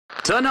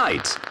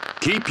Tonight,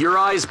 keep your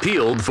eyes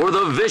peeled for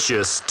the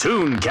vicious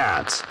Toon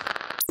Cat.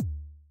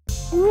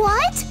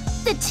 What?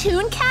 The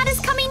Toon Cat is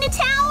coming to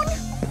town?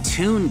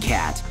 Toon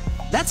Cat?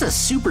 That's a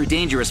super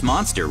dangerous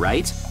monster,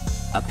 right?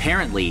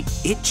 Apparently,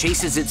 it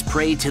chases its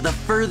prey to the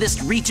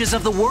furthest reaches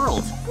of the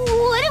world.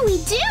 What do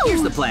we do?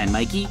 Here's the plan,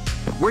 Mikey.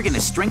 We're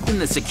gonna strengthen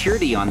the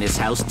security on this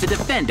house to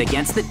defend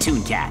against the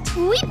Toon Cat.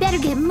 We better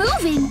get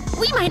moving.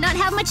 We might not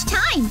have much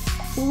time.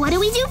 What do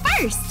we do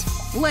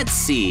first? Let's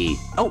see.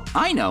 Oh,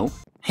 I know.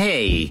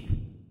 Hey,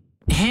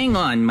 hang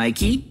on,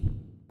 Mikey.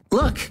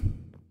 Look.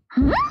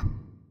 Huh?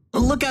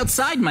 Look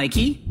outside,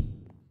 Mikey.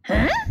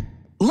 Huh?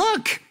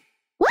 Look!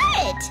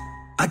 What?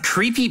 A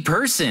creepy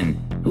person.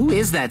 Who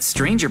is that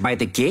stranger by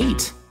the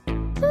gate?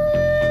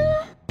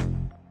 I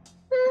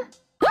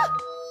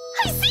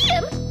see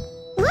him!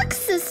 Looks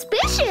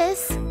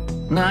suspicious.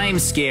 I'm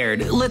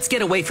scared. Let's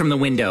get away from the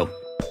window.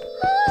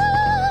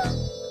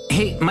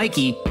 Hey,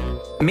 Mikey,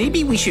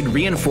 maybe we should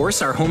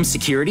reinforce our home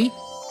security?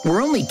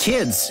 We're only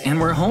kids, and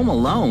we're home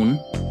alone.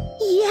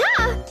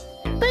 Yeah,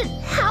 but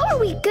how are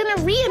we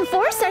gonna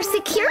reinforce our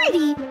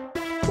security?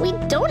 We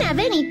don't have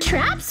any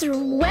traps or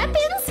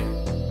weapons.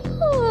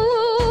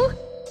 Oh.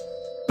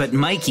 But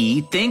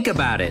Mikey, think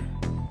about it.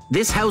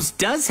 This house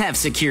does have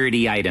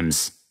security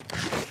items.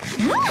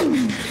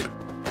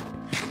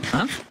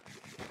 Huh?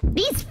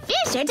 These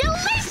fish are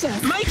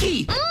delicious!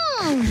 Mikey!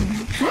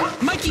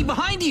 Mikey,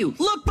 behind you!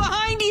 Look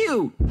behind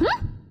you!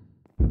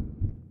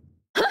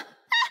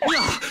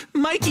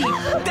 Mikey,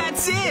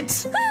 that's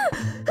it!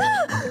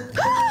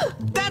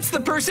 That's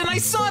the person I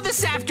saw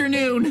this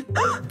afternoon!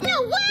 No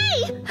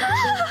way!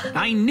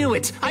 I knew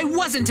it! I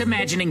wasn't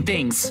imagining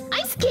things!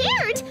 I'm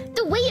scared!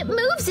 The way it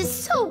moves is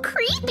so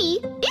creepy!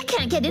 It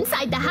can't get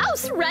inside the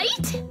house,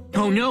 right?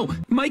 Oh no!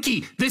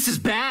 Mikey, this is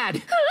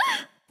bad!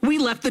 We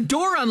left the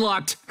door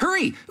unlocked!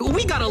 Hurry!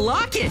 We gotta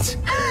lock it!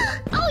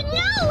 Oh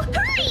no!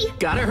 Hurry!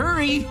 Gotta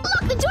hurry!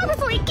 Lock the door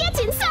before it gets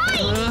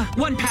inside!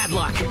 One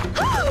padlock.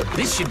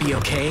 This should be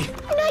okay.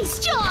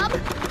 Nice job!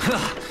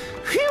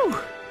 Phew!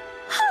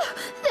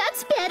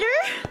 That's better!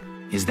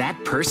 Is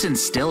that person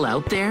still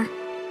out there?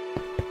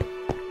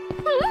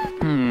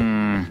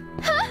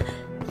 Huh?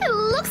 It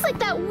looks like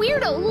that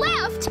weirdo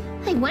left!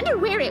 I wonder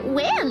where it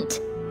went.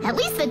 At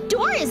least the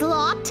door is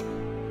locked.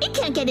 It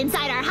can't get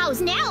inside our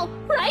house now,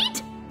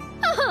 right?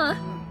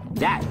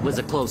 That was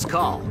a close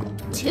call.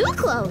 Too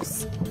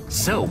close.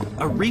 So,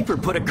 a Reaper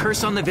put a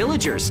curse on the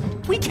villagers.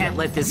 We can't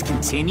let this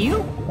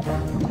continue.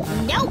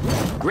 Nope.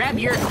 Grab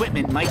your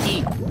equipment,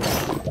 Mikey.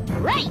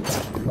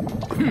 Right.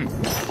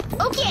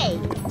 Okay.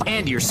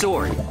 And your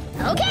sword.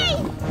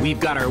 Okay. We've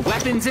got our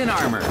weapons and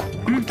armor.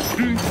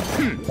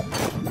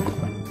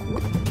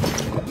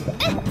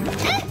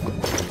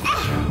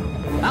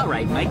 All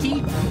right,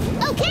 Mikey.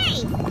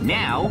 Okay.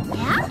 Now,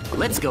 Yeah?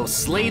 let's go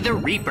slay the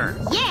Reaper.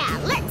 Yeah,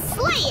 let's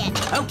slay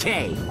it.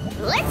 Okay.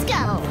 Let's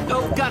go.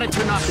 Oh, gotta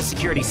turn off the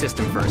security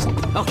system first.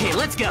 Okay,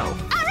 let's go.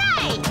 All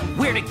right.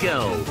 Where'd it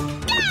go?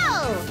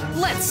 Go.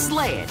 Let's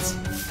slay it.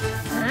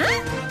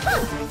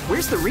 Huh?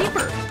 Where's the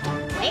Reaper?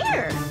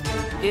 Where?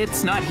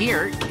 It's not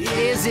here.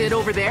 Is it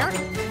over there?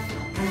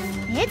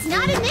 It's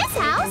not in this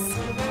house.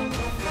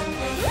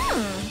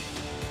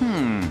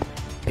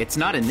 It's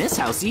not in this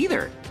house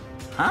either.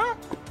 Huh?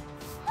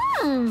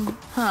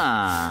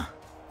 Huh.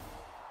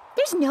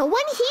 There's no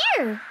one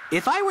here.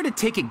 If I were to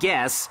take a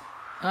guess,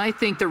 I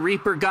think the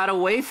Reaper got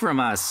away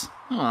from us.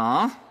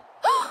 Aw.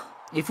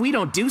 If we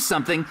don't do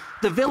something,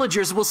 the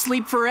villagers will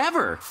sleep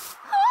forever.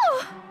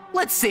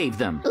 Let's save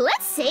them.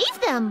 Let's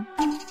save them.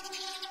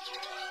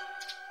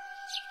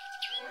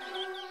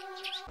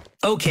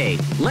 Okay,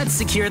 let's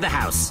secure the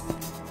house.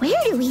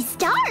 Where do we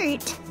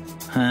start?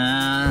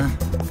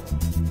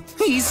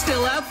 He's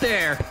still out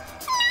there.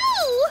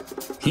 No!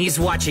 He's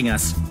watching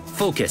us.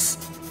 Focus.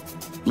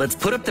 Let's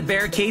put up the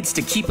barricades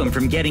to keep him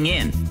from getting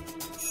in.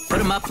 Put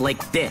them up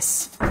like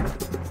this.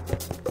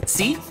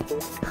 See?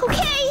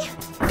 Okay.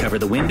 Cover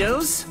the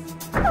windows.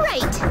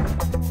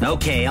 Right.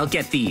 Okay, I'll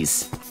get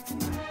these.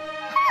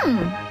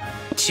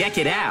 Check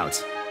it out.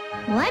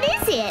 What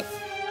is it?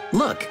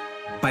 Look,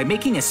 by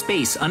making a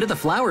space under the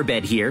flower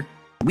bed here,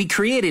 we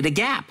created a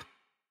gap.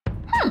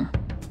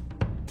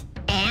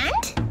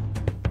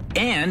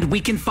 And we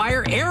can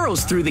fire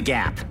arrows through the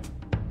gap.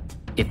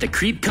 If the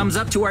creep comes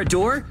up to our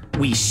door,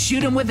 we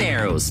shoot him with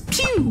arrows.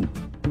 Pew!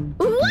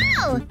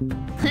 Wow!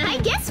 I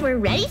guess we're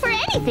ready for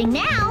anything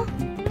now.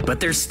 But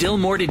there's still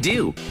more to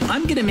do.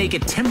 I'm gonna make a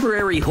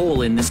temporary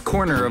hole in this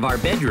corner of our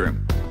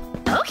bedroom.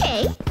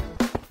 Okay.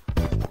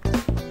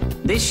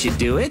 This should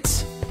do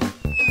it.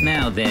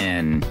 Now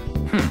then,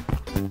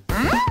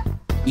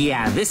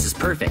 Yeah, this is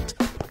perfect.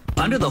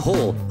 Under the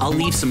hole, I'll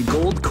leave some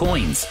gold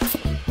coins.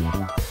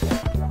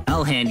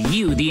 I'll hand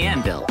you the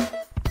anvil.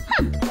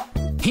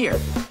 Here.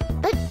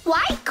 But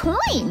why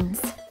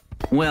coins?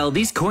 Well,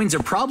 these coins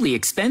are probably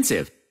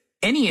expensive.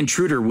 Any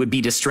intruder would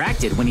be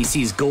distracted when he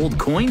sees gold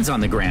coins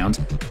on the ground.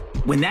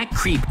 When that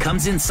creep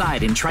comes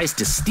inside and tries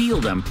to steal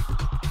them,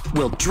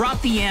 we'll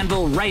drop the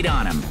anvil right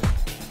on him.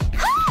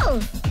 Oh!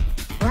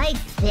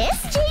 Like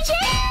this, JJ?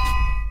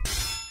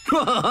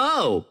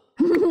 Whoa!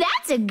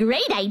 That's a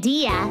great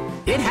idea.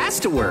 It has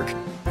to work.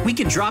 We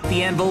can drop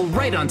the anvil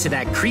right onto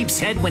that creep's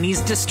head when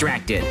he's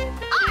distracted.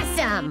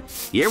 Awesome.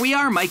 Here we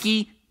are,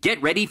 Mikey. Get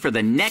ready for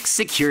the next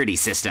security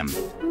system.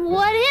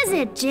 What is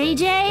it,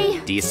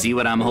 JJ? Do you see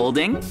what I'm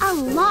holding? A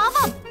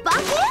lava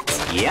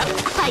bucket? Yep.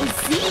 I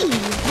see.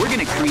 We're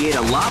gonna create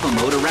a lava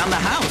moat around the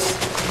house.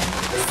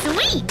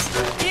 Sweet.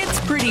 It's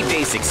pretty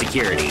basic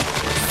security.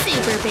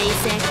 Super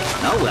basic.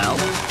 Oh well.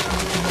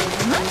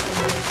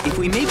 If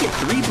we make it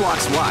 3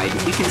 blocks wide,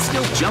 we can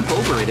still jump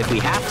over it if we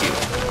have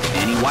to.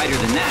 Any wider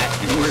than that,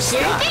 and we're Sure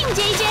stuck. thing,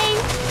 JJ.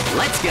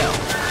 Let's go.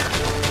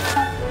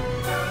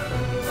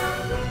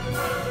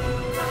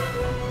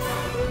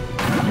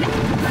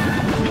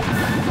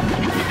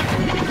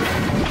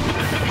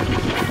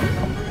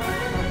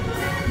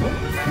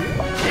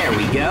 There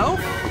we go.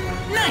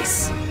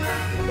 Nice.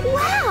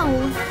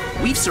 Wow.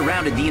 We've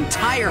surrounded the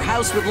entire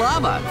house with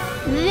lava.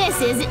 This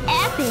is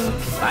epic.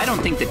 I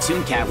don't think the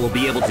Toon Cat will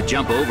be able to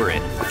jump over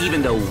it,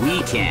 even though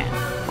we can.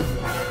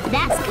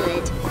 That's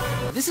good.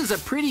 This is a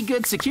pretty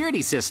good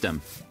security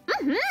system.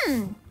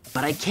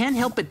 But I can't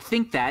help but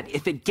think that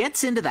if it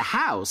gets into the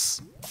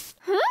house,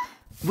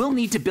 we'll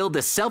need to build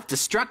a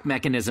self-destruct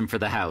mechanism for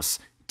the house,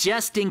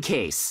 just in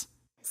case.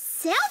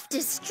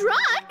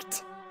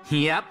 Self-destruct?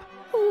 Yep.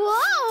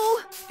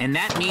 Whoa. And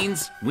that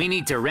means we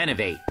need to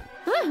renovate.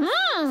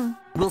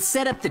 We'll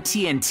set up the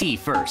TNT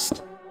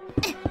first.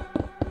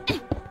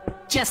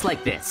 Just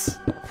like this.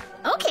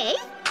 Okay.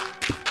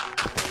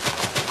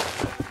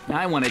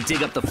 I want to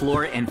dig up the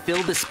floor and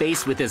fill the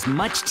space with as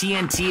much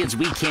TNT as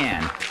we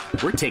can.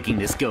 We're taking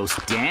this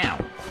ghost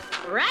down.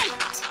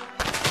 Right.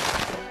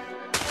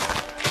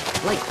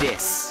 Like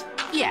this.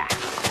 Yeah.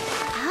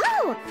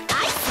 Oh,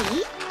 I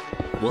see.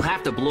 We'll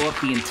have to blow up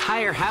the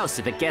entire house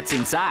if it gets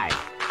inside.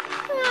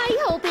 I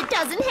hope it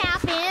doesn't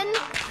happen.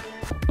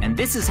 And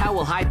this is how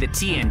we'll hide the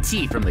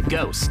TNT from the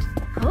ghost.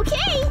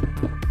 Okay.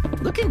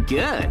 Looking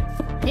good.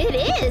 It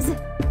is.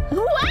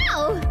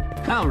 Wow.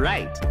 All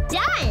right.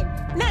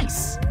 Done.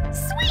 Nice.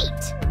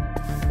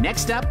 Sweet.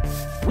 Next up,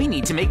 we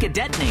need to make a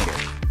detonator.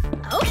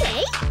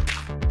 Okay.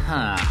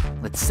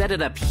 Let's set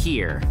it up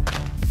here.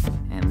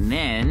 And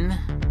then,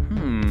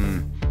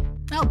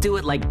 I'll do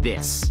it like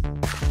this.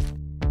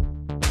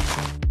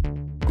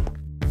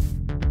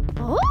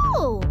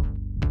 Oh.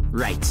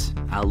 Right.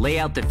 I'll lay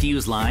out the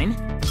fuse line.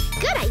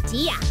 Good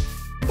idea.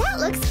 That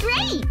looks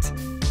great.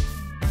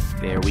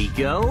 There we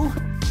go.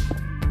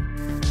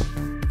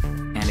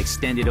 And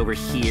extend it over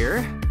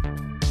here.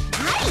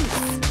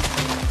 Nice.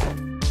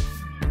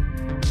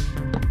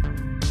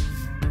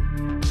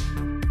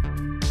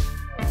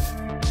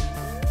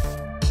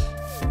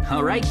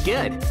 All right,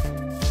 good.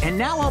 And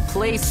now I'll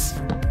place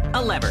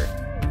a lever.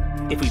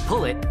 If we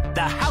pull it,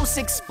 the house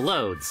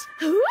explodes.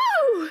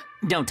 Woo!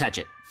 Don't touch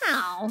it.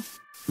 Ow.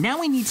 Now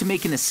we need to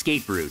make an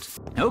escape route.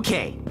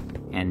 Okay,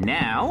 and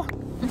now...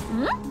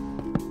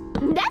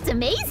 That's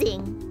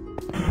amazing.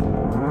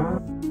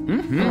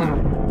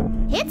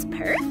 It's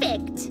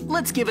perfect.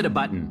 Let's give it a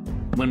button.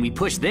 When we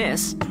push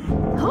this,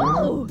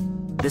 Oh.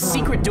 the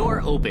secret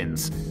door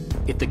opens.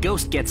 If the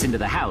ghost gets into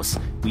the house,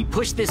 we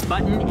push this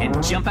button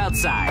and jump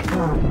outside.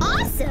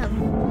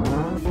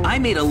 Awesome. I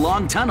made a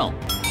long tunnel.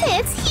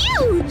 It's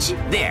huge.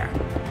 There.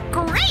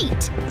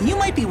 Great. You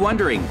might be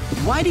wondering,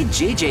 why did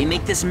JJ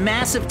make this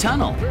massive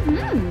tunnel?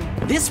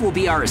 This will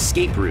be our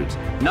escape route.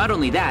 Not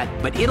only that,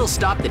 but it'll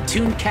stop the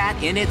Toon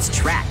Cat in its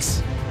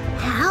tracks.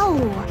 How?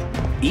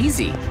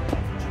 Easy.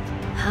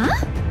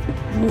 Huh?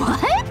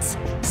 What?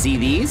 See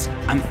these?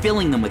 I'm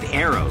filling them with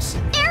arrows.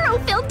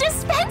 Arrow-filled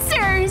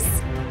dispensers.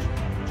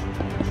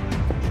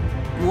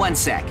 One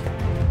sec.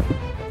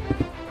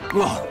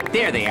 Whoa,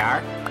 there they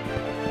are.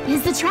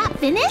 Is the trap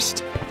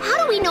finished?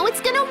 How do we know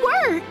it's gonna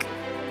work?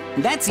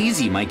 That's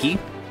easy, Mikey.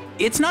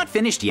 It's not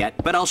finished yet,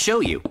 but I'll show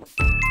you.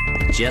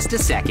 Just a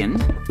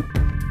second.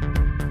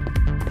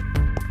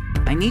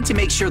 I need to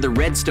make sure the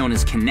redstone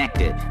is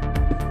connected.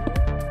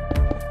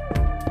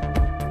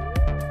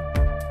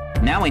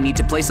 Now I need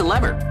to place a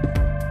lever.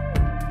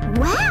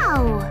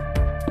 Wow.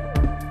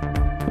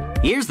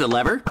 Here's the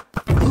lever.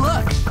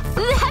 Look!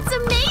 That's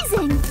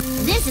amazing.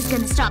 This is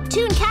gonna stop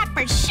Toon Cat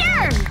for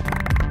sure.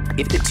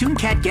 If the Toon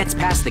Cat gets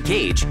past the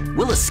cage,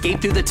 we'll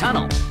escape through the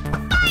tunnel.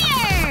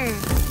 Fire!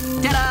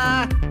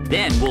 Ta-da!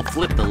 Then we'll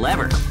flip the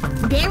lever.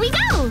 There we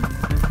go.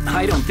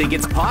 I don't think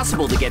it's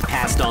possible to get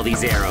past all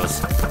these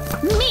arrows.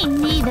 Me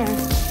neither.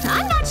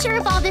 I'm not sure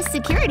if all this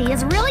security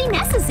is really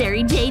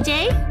necessary,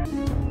 JJ.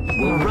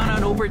 We'll run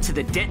on over to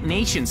the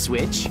detonation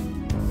switch,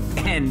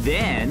 and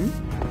then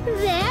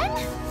Then?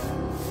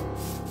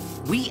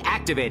 we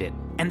activate it,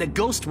 and the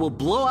ghost will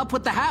blow up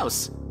with the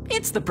house.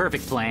 It's the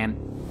perfect plan.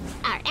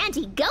 Our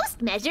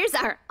anti-ghost measures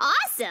are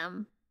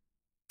awesome.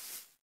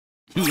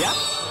 Yep.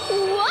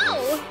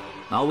 Whoa!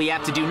 All we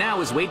have to do now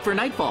is wait for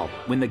nightfall,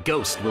 when the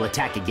ghost will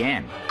attack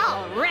again.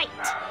 All right.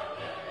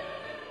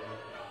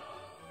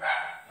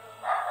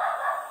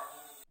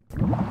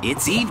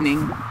 It's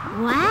evening.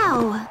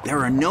 Wow. There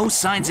are no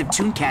signs of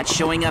Toon Cat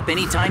showing up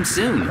anytime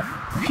soon.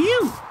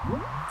 Phew!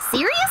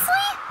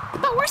 Seriously?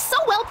 But we're so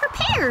well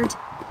prepared.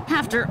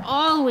 After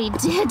all we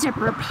did to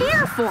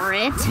prepare for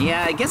it.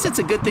 Yeah, I guess it's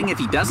a good thing if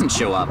he doesn't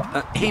show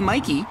up. Hey,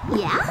 Mikey.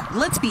 Yeah?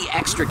 Let's be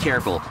extra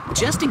careful,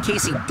 just in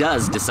case he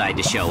does decide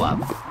to show up.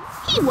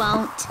 He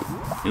won't.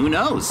 Who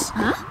knows?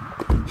 Huh?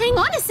 Hang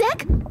on a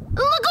sec.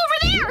 Look over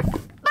there!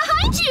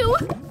 Behind you!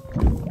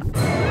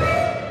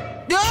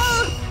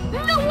 Ah!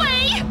 No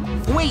way!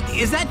 Wait,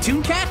 is that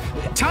Toon Cat?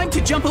 Time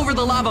to jump over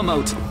the lava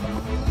moat.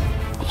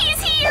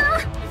 He's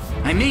here!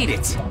 I made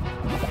it.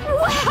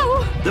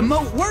 Wow! The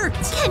moat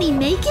worked. Can he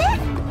make it?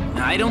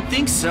 I don't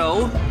think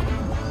so.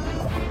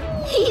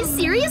 He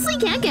seriously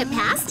can't get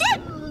past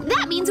it?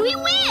 That means we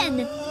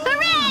win!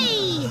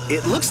 Hooray!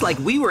 It looks like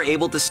we were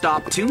able to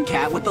stop Toon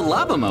Cat with the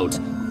lava moat.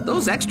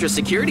 Those extra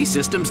security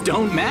systems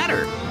don't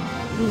matter.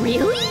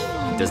 Really?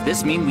 Does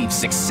this mean we've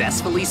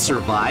successfully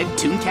survived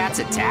Toon Cat's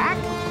attack?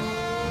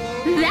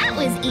 That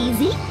was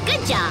easy.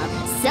 Good job.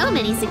 So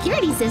many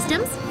security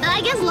systems.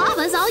 I guess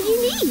lava's all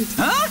you need.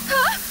 Huh?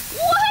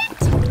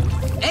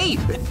 What? Hey,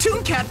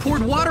 Toon Cat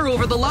poured water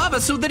over the lava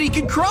so that he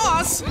could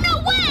cross.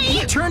 No way!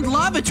 He turned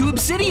lava to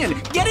obsidian.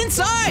 Get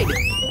inside.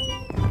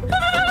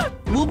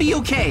 We'll be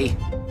okay.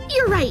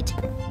 You're right.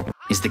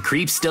 Is the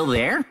creep still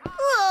there?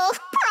 Oh,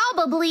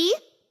 probably.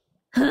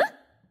 Huh?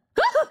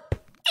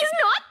 He's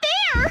not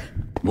there!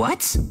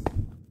 What?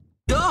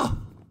 Oh!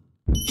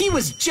 He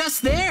was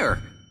just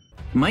there!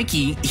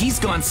 Mikey, he's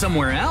gone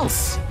somewhere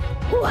else.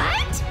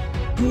 What?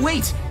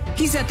 Wait,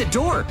 he's at the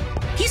door.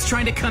 He's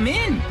trying to come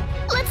in.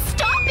 Let's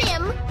stop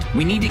him!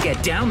 We need to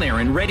get down there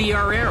and ready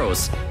our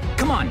arrows.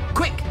 Come on,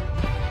 quick!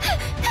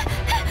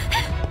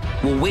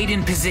 We'll wait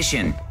in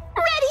position.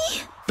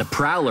 Ready! The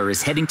Prowler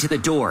is heading to the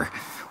door.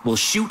 We'll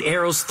shoot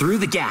arrows through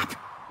the gap.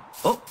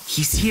 Oh,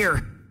 he's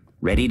here.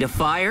 Ready to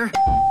fire?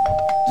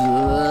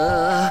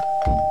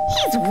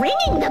 He's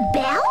ringing the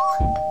bell?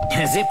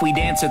 As if we'd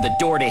answer the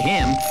door to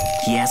him.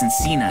 He hasn't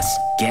seen us.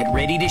 Get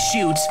ready to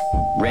shoot.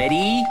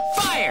 Ready,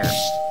 fire!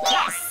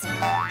 Yes!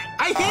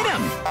 I hit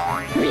him!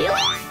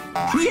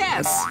 Really?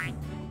 Yes!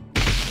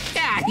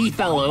 Ah, he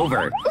fell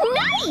over.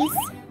 Nice!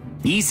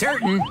 He's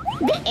hurting.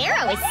 The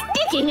arrow is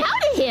sticking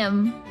out of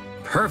him.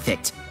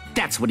 Perfect.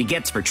 That's what he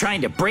gets for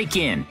trying to break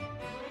in.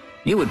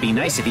 It would be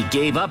nice if he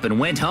gave up and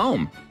went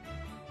home.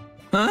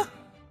 Huh?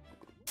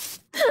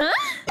 Huh?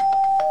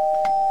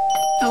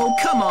 Oh,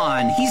 come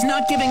on. He's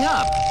not giving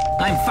up.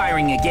 I'm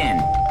firing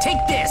again.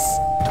 Take this.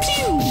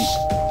 Pew!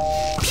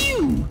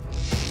 Pew!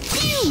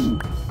 Pew!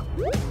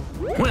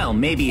 Well,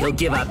 maybe he'll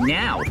give up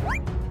now.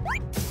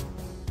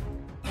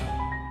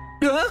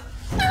 Huh?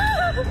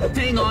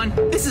 Hang on.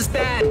 This is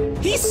bad.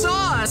 He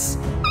saw us.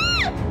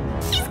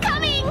 He's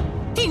coming!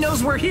 He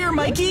knows we're here,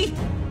 Mikey.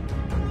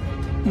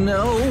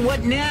 No,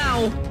 what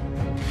now?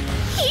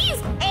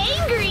 He's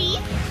angry!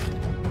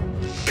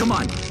 Come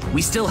on.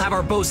 We still have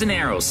our bows and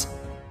arrows.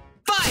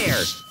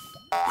 Fire!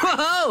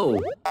 Whoa!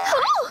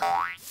 Oh!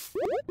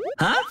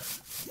 Huh?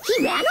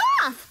 He ran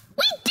off!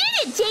 We did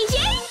it,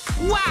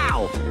 JJ!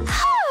 Wow!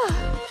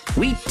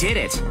 We did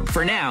it.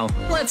 For now,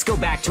 let's go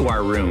back to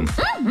our room.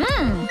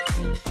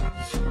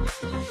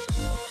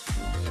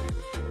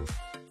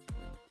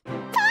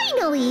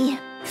 Finally!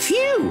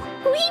 Phew!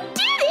 We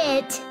did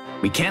it!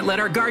 We can't let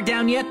our guard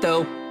down yet,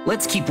 though.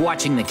 Let's keep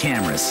watching the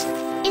cameras.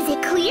 Is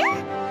it clear?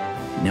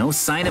 No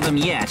sign of him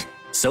yet.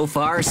 So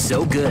far,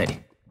 so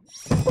good.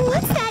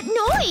 What's that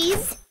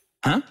noise?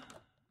 Huh?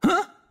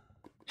 Huh?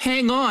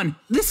 Hang on.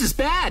 This is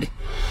bad.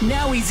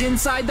 Now he's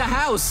inside the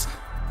house.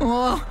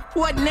 Oh,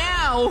 what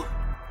now?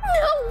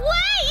 No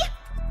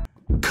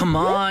way! Come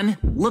on.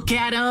 Look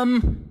at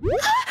him.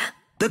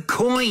 The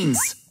coins.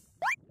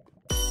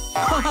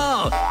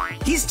 Oh,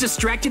 he's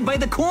distracted by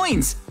the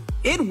coins.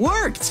 It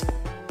worked.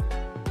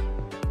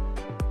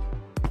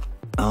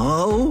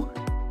 Oh?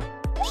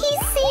 He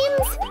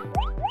seems...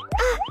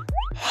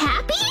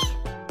 happy?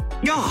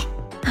 Oh.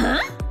 Huh?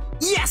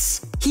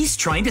 Yes! He's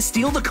trying to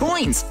steal the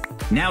coins.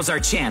 Now's our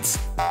chance.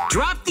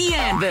 Drop the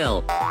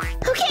anvil.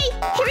 Okay,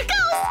 here it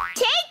goes.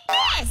 Take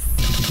this!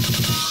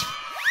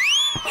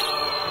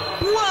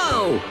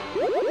 Whoa!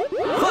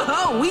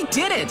 Whoa, we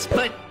did it,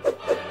 but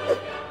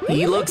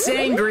he looks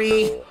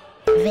angry.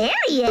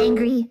 Very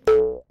angry.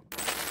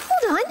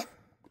 Hold on.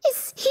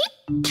 Is he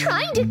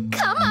trying to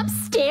come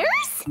upstairs?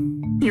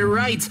 You're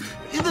right.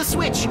 The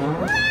switch.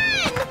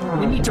 Run!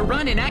 We need to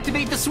run and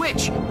activate the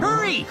switch.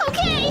 Hurry!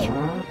 Okay.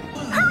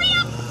 Hurry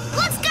up!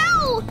 Let's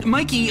go!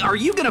 Mikey, are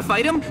you gonna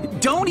fight him?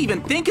 Don't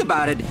even think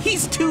about it.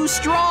 He's too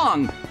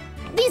strong.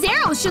 These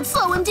arrows should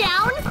slow him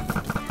down.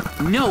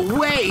 No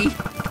way.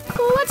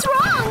 What's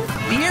wrong?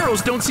 The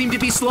arrows don't seem to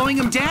be slowing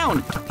him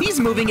down. He's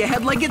moving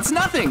ahead like it's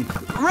nothing.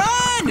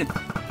 Run!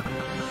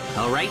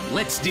 All right,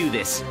 let's do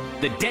this.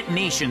 The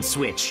detonation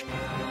switch.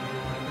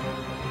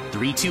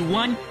 3, 2,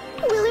 1.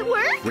 Will it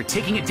work? We're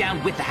taking it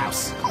down with the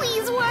house.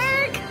 Please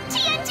work!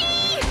 TNT!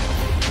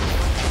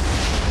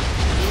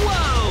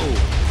 Whoa!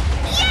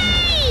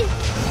 Yay!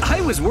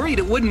 I was worried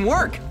it wouldn't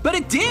work, but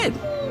it did.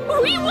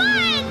 We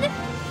won!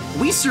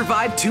 We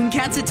survived Toon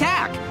Cat's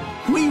attack.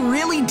 We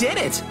really did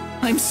it.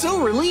 I'm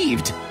so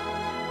relieved.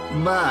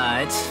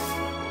 But...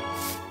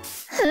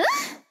 Huh?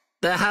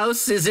 The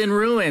house is in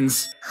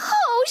ruins.